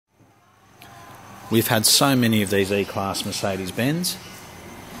We've had so many of these E-Class Mercedes-Benz,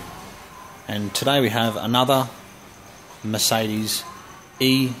 and today we have another Mercedes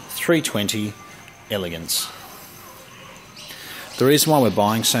E320 Elegance. The reason why we're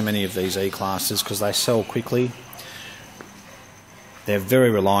buying so many of these E-Classes is because they sell quickly, they're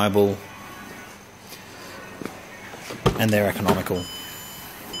very reliable, and they're economical.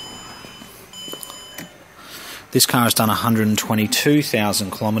 This car has done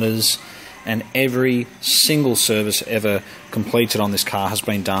 122,000 kilometres, and every single service ever completed on this car has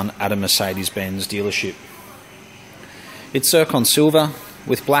been done at a Mercedes-Benz dealership. It's zircon silver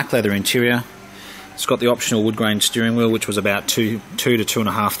with black leather interior. It's got the optional wood grain steering wheel, which was about $2,000 to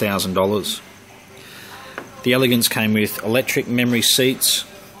 $2,500. The Elegance came with electric memory seats,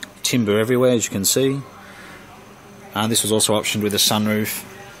 timber everywhere, as you can see. This was also optioned with a sunroof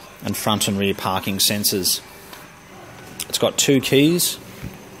and front and rear parking sensors. It's got 2 keys.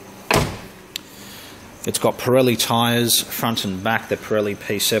 It's got Pirelli tyres, front and back. They're Pirelli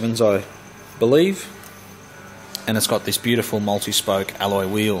P7s, I believe. And it's got this beautiful multi-spoke alloy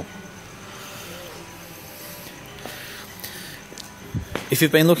wheel. If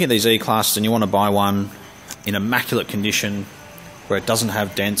you've been looking at these E-Classes and you want to buy one in immaculate condition, where it doesn't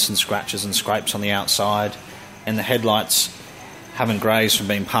have dents and scratches and scrapes on the outside, and the headlights haven't grazed from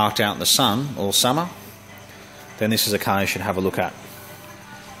being parked out in the sun all summer, then this is a car you should have a look at.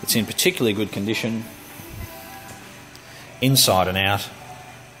 It's in particularly good condition, inside and out.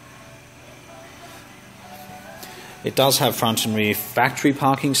 It does have front and rear factory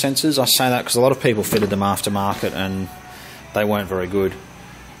parking sensors. I say that because a lot of people fitted them aftermarket and they weren't very good.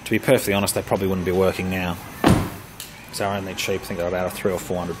 To be perfectly honest, they probably wouldn't be working now, because they're only cheap. I think they're about a $300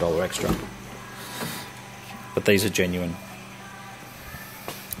 or $400 extra. But these are genuine.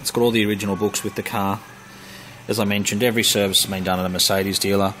 It's got all the original books with the car. As I mentioned, every service has been done at a Mercedes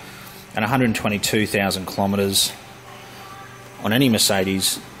dealer, and 122,000 kilometres on any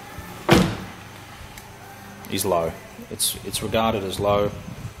Mercedes is low. It's regarded as low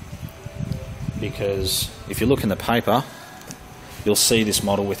because if you look in the paper, you'll see this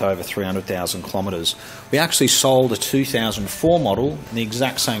model with over 300,000 kilometres. We actually sold a 2004 model in the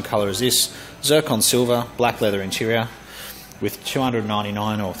exact same colour as this, zircon silver, black leather interior, with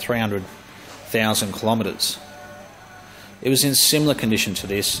 299 or 300,000 kilometres. It was in similar condition to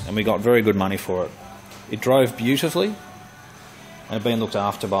this, and we got very good money for it. It drove beautifully, and had been looked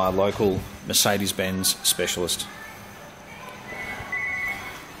after by a local Mercedes-Benz specialist.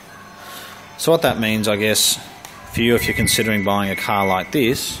 So what that means, I guess, for you if you're considering buying a car like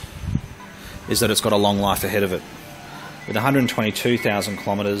this, is that it's got a long life ahead of it. With 122,000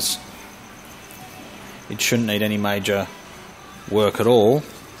 kilometres, it shouldn't need any major work at all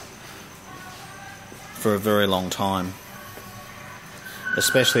for a very long time,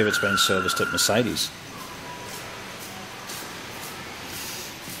 especially if it's been serviced at Mercedes.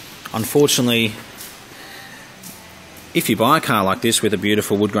 Unfortunately, if you buy a car like this with a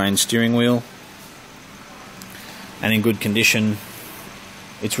beautiful wood grain steering wheel and in good condition,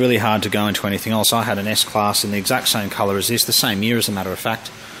 it's really hard to go into anything else. I had an S-Class in the exact same colour as this, the same year as a matter of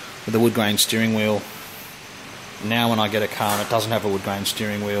fact, with a wood grain steering wheel. Now when I get a car and it doesn't have a wood grain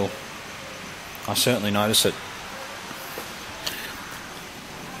steering wheel, I certainly notice it.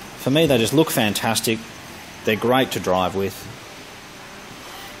 For me, they just look fantastic. They're great to drive with.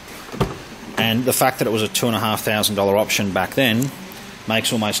 And the fact that it was a $2,500 option back then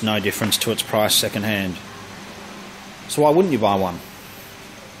makes almost no difference to its price second hand. So why wouldn't you buy one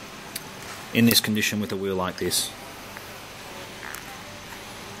in this condition with a wheel like this?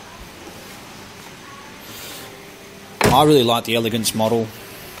 I really like the Elegance model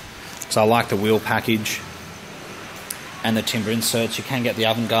because I like the wheel package and the timber inserts. You can get the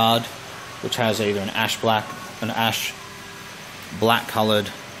Avant-Garde, which has either an ash black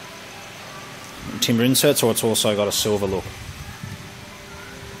coloured timber inserts, or it's also got a silver look.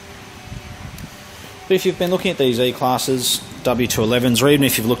 But if you've been looking at these E-Classes, W211s, or even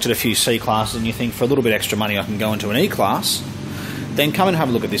if you've looked at a few C-Classes and you think for a little bit extra money I can go into an E-Class, then come and have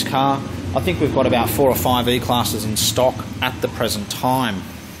a look at this car. I think we've got about 4 or 5 E-Classes in stock at the present time.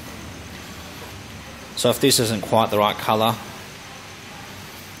 So if this isn't quite the right colour,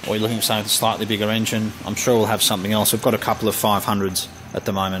 or you're looking for something with a slightly bigger engine, I'm sure we'll have something else. We've got a couple of 500s at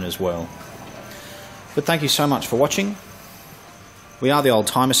the moment as well. But thank you so much for watching. We are the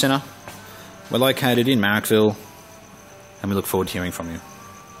Oldtimer Centre. We're located in Marrickville, and we look forward to hearing from you.